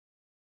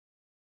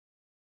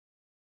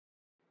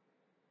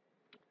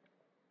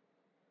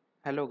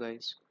Hello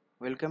guys,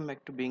 welcome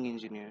back to Being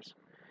Engineers.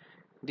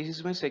 This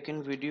is my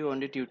second video on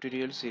the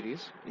tutorial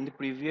series. In the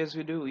previous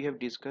video we have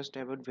discussed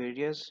about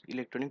various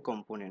electronic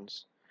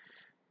components.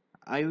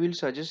 I will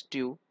suggest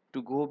you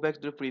to go back to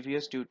the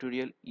previous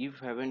tutorial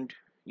if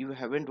you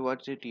haven't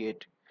watched it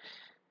yet.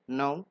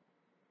 Now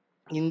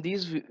in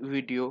this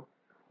video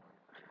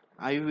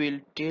I will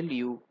tell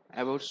you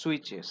about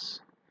switches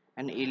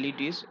and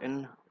LEDs,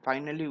 and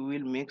finally we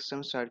will make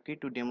some circuit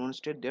to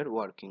demonstrate their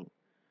working.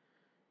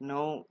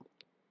 Now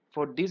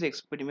for this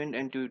experiment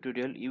and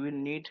tutorial you will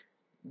need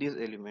these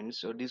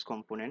elements or these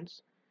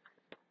components.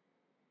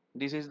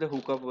 This is the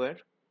hookup wire,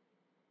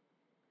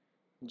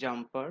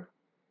 jumper,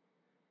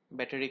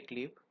 battery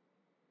clip,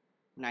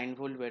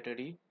 9-volt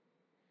battery,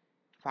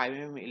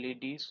 5mm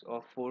LEDs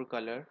of 4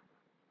 color,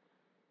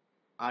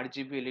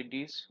 RGB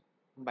LEDs,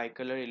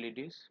 bicolor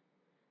LEDs,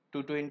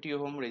 220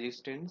 ohm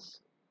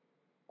resistance,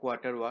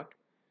 quarter watt,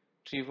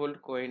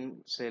 3-volt coin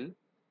cell,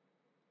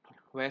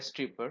 wire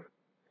stripper,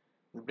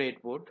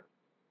 breadboard,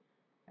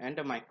 and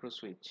a micro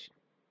switch.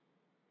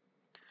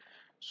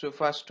 So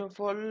first of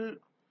all,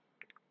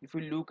 if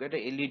we look at a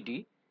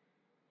LED,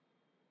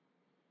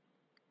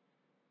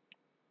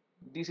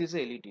 this is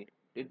a LED.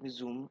 Let me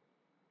zoom.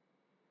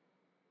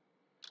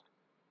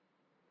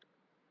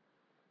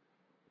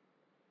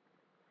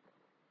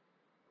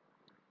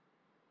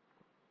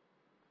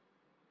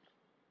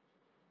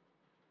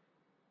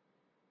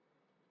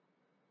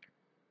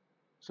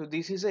 So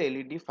this is a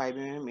LED,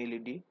 5mm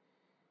LED.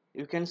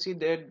 You can see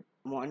that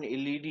one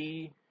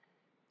LED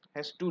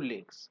has two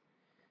legs.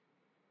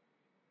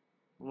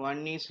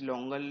 One is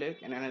longer leg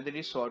and another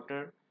is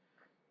shorter.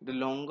 The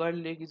longer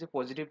leg is a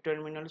positive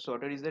terminal,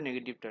 shorter is the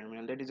negative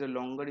terminal. That is, the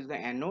longer is the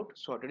anode,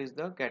 shorter is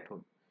the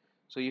cathode.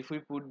 So if we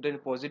put the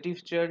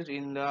positive charge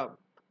in the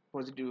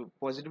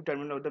positive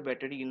terminal of the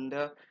battery in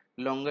the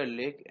longer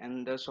leg,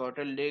 and the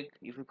shorter leg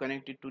if you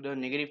connect it to the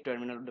negative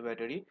terminal of the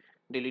battery,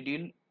 the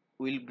LED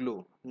will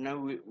glow. Now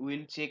we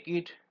will check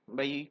it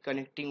by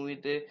connecting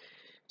with a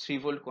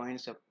 3-volt coin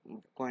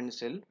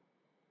cell.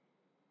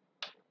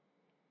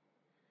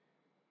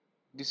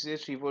 This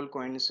is a 3-volt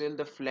coin cell.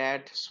 The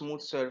flat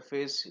smooth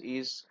surface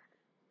is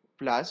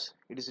plus,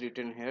 it is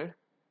written here,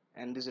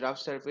 and this rough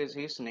surface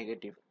is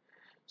negative.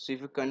 So if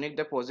you connect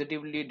the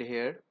positive lead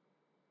here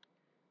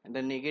and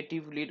the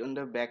negative lead on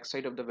the back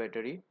side of the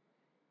battery,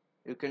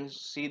 you can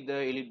see the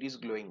LED is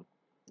glowing.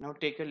 Now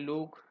take a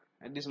look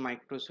at this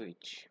micro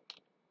switch.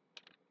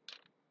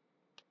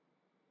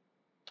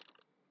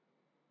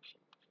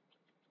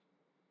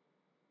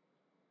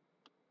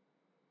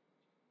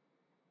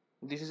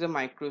 This is a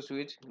micro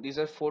switch. These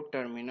are 4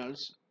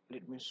 terminals.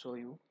 Let me show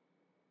you.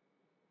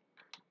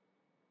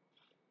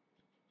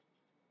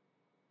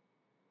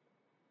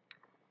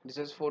 This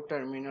is 4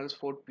 terminals,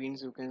 4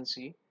 pins. You can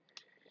see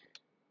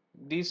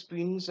these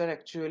pins are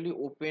actually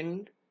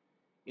open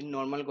in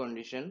normal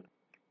condition,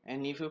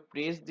 and if you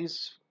press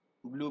this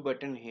blue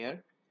button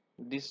here,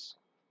 these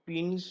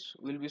pins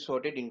will be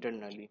sorted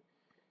internally.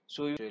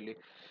 So really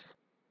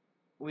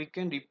we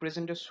can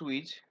represent a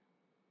switch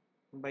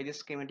by the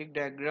schematic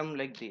diagram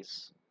like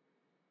this.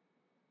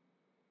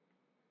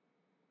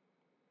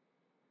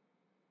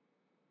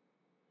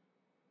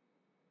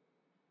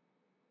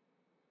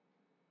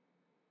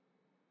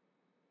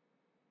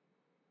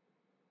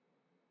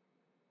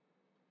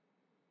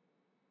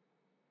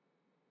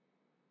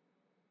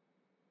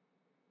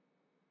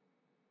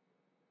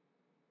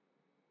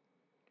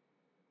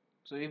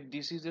 So if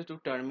this is the two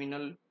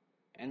terminal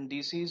and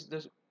this is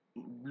the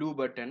blue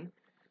button,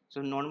 so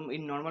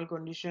in normal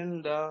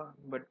condition the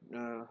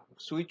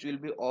switch will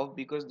be off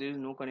because there is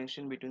no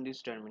connection between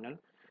this terminal.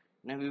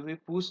 Now if we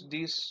push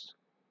this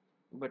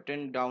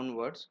button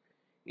downwards,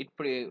 it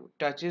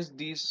touches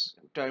these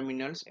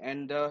terminals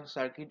and the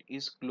circuit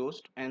is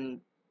closed,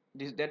 and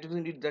that is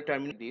indeed the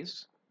terminal.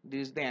 This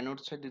is the anode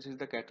side, this is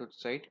the cathode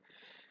side.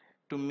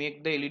 To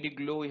make the LED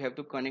glow we have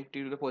to connect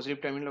it to the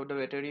positive terminal of the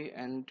battery,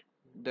 and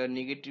the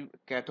negative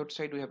cathode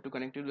side we have to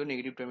connect it to the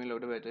negative terminal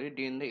of the battery.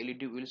 Then the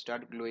LED will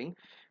start glowing,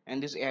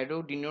 and this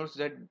arrow denotes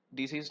that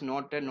this is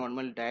not a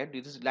normal diode,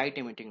 this is light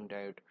emitting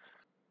diode.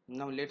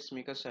 Now let's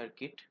make a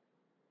circuit.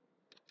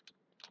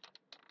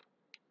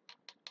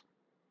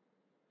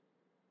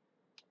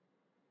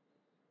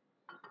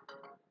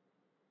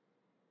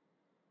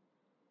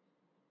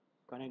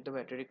 Connect the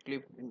battery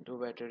clip into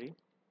battery.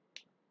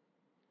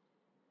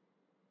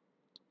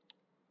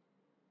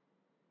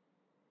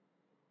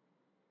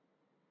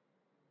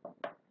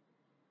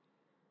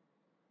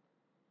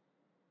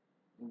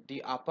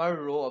 The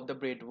upper row of the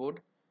breadboard,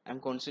 I'm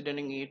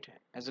considering it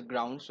as a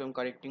ground, so I'm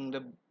connecting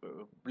the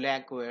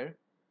black wire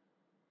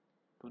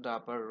to the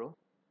upper row,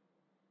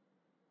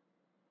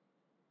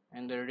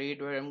 and the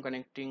red wire I'm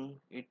connecting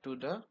it to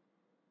the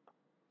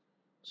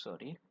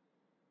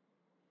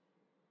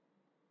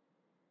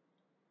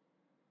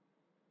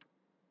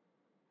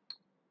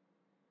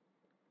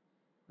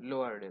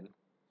lower rail.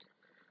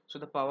 So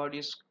the power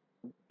is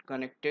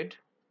connected.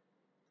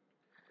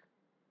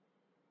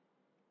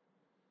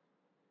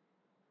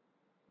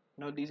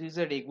 Now this is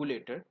a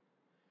regulator.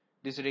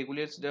 This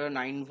regulates the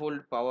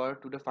 9-volt power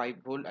to the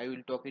 5-volt. I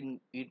will talk in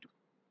it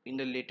in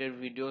the later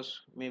videos,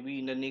 maybe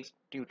in the next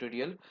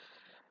tutorial.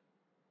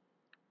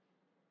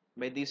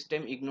 By this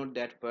time ignore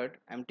that part.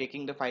 I'm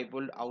taking the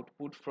 5-volt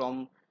output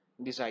from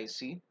this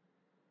IC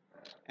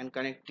and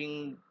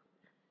connecting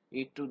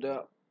it to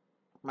the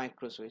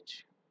micro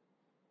switch.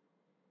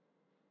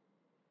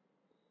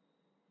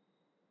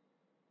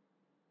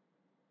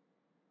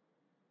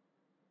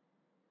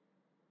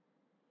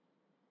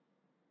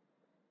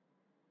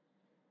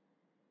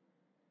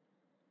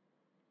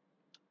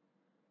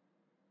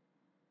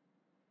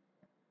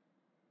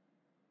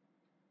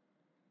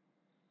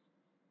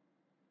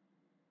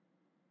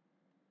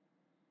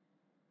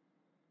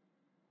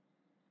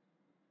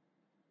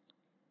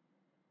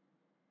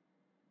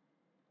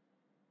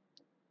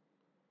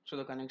 So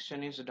the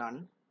connection is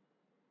done.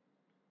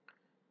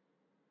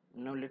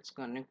 Now let's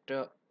connect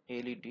a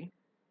LED.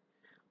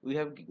 We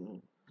have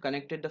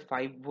connected the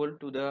 5-volt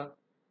to the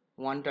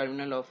one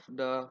terminal of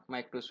the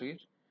micro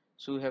switch.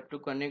 So we have to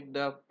connect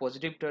the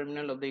positive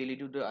terminal of the LED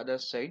to the other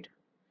side,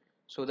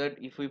 so that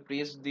if we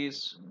press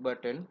this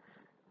button,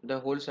 the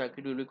whole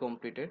circuit will be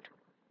completed.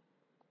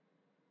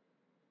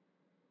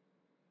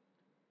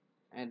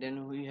 And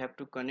then we have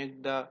to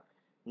connect the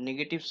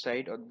negative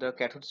side or the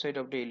cathode side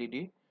of the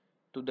LED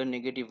to the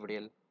negative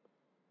rail.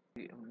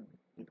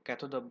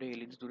 Cathode of the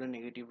LED to the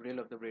negative rail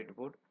of the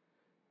breadboard.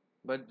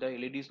 But the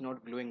LED is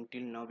not glowing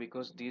till now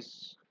because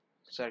this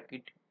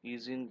circuit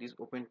is in this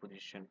open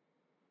position.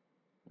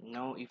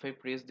 Now if I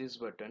press this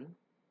button,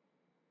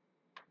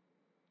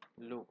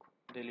 look,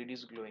 the LED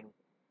is glowing.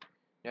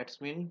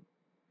 That's mean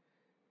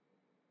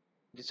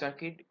the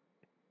circuit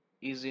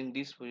is in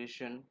this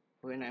position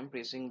when I'm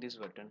pressing this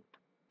button.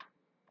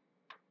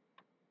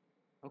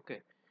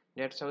 Okay,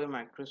 that's how a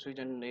micro switch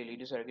and the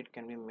LED circuit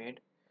can be made.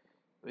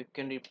 We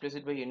can replace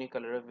it by any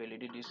color of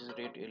LED. This is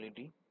red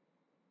LED.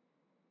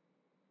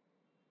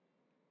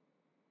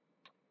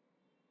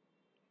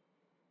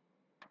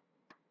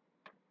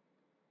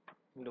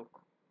 Look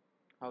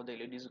how the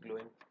LED is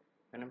glowing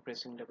when I'm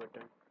pressing the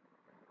button.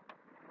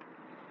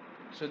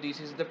 So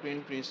this is the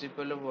main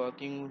principle of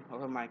working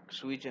of a mic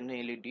switch and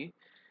a LED.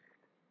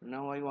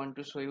 Now I want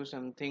to show you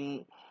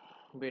something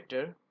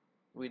better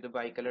with the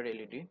bicolor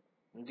LED.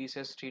 This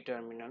has three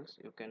terminals.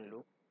 You can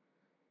look,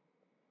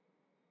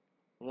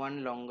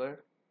 one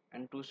longer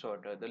and two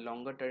shorter. The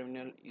longer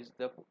terminal is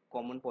the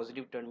common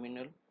positive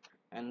terminal,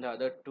 and the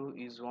other two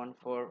is one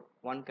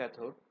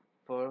cathode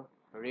for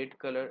red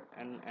color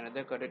and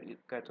another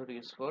cathode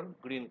is for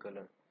green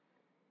color.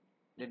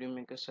 Let me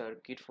make a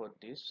circuit for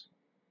this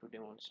to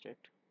demonstrate.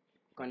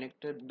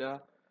 Connected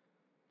the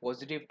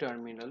positive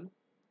terminal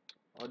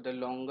or the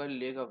longer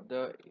leg of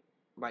the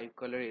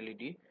bicolor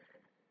LED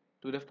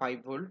to the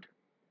 5-volt,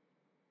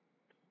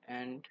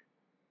 and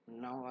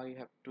now I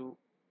have to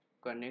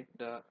connect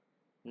the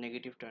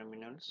negative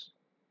terminals.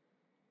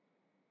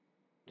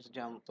 This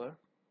jumper,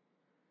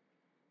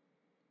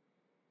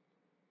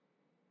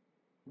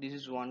 this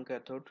is one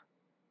cathode.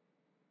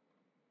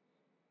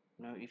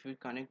 Now if we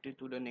connect it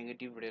to the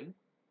negative rail,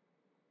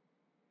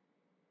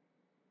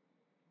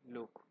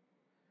 look,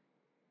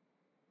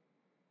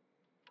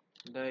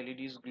 the LED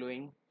is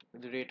glowing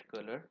with red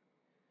color.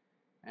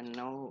 And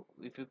now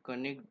if you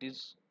connect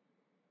this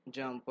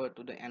jumper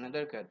to the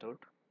another cathode,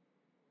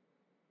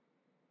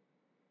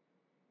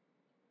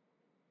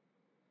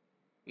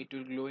 it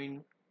will glow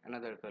in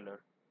another color.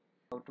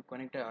 How to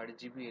connect a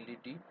RGB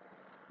LED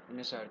in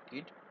a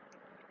circuit?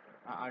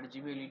 A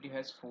RGB LED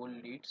has four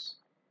leads.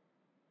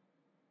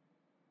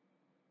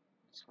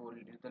 This four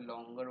leads. The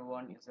longer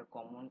one is the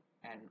common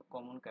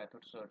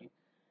cathode, sorry,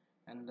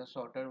 and the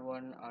shorter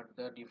one are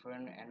the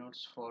different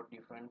anodes for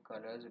different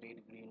colors, red,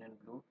 green, and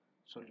blue.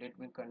 So let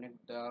me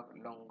connect the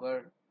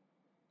longer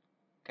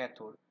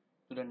cathode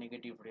to the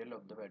negative rail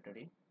of the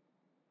battery.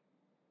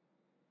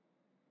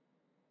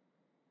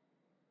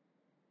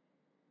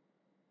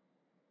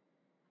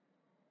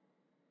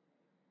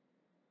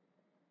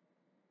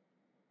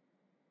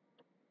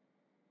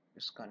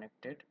 Is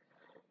connected.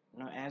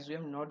 Now as we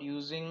are not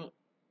using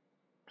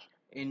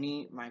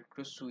any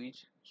micro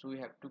switch, so we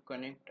have to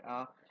connect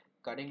a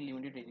current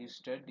limited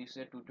resistor. This is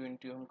a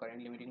 220 ohm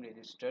current limiting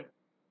resistor.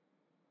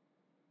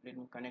 Let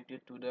me connect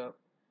it to the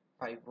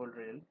 5-volt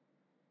rail.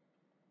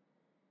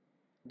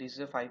 This is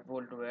a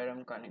 5-volt where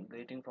I'm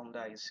getting from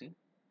the IC.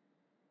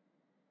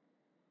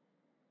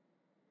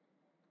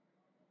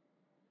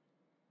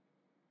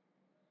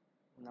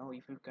 Now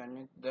if you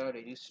connect the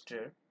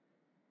resistor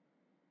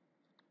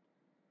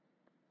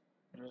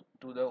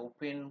to the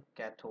open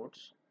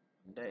cathodes,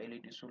 the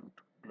LED should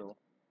glow.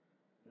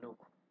 Look,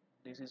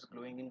 this is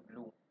glowing in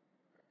blue.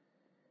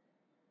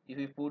 If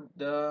we put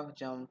the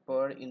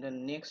jumper in the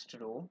next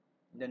row,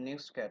 the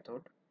next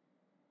cathode,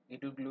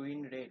 it will glow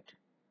in red,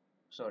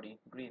 sorry,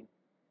 green.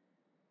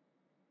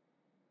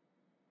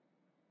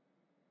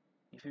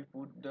 If we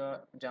put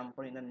the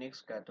jumper in the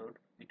next cathode,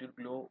 it will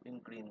glow in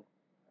green.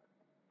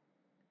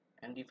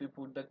 And if we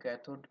put the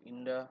cathode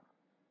in the,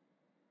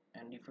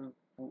 and if we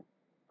put,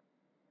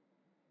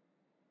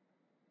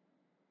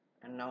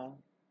 and now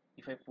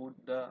If I put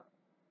the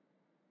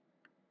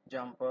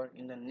jumper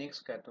in the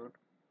next cathode,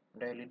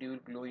 the LED will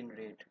glow in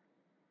red.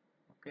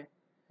 Okay,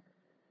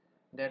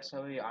 that's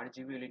how a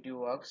RGB LED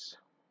works.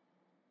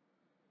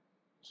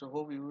 So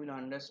hope you will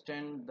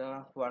understand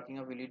the working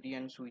of LED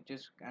and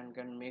switches and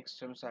can make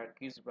some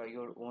circuits by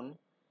your own.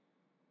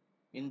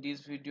 In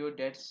this video,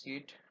 that's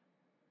it.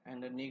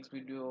 And the next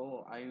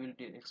video I will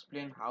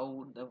explain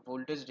how the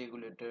voltage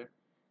regulator,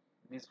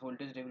 this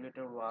voltage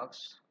regulator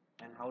works,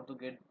 and how to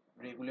get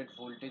regulate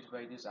voltage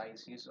by these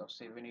ICs of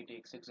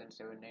 78X6 and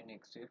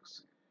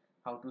 79X6,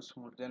 how to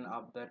smoothen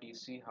up the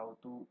DC, how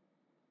to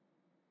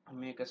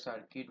make a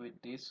circuit with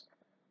this.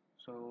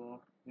 So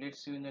let's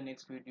see you in the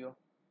next video.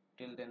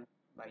 Till then,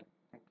 bye.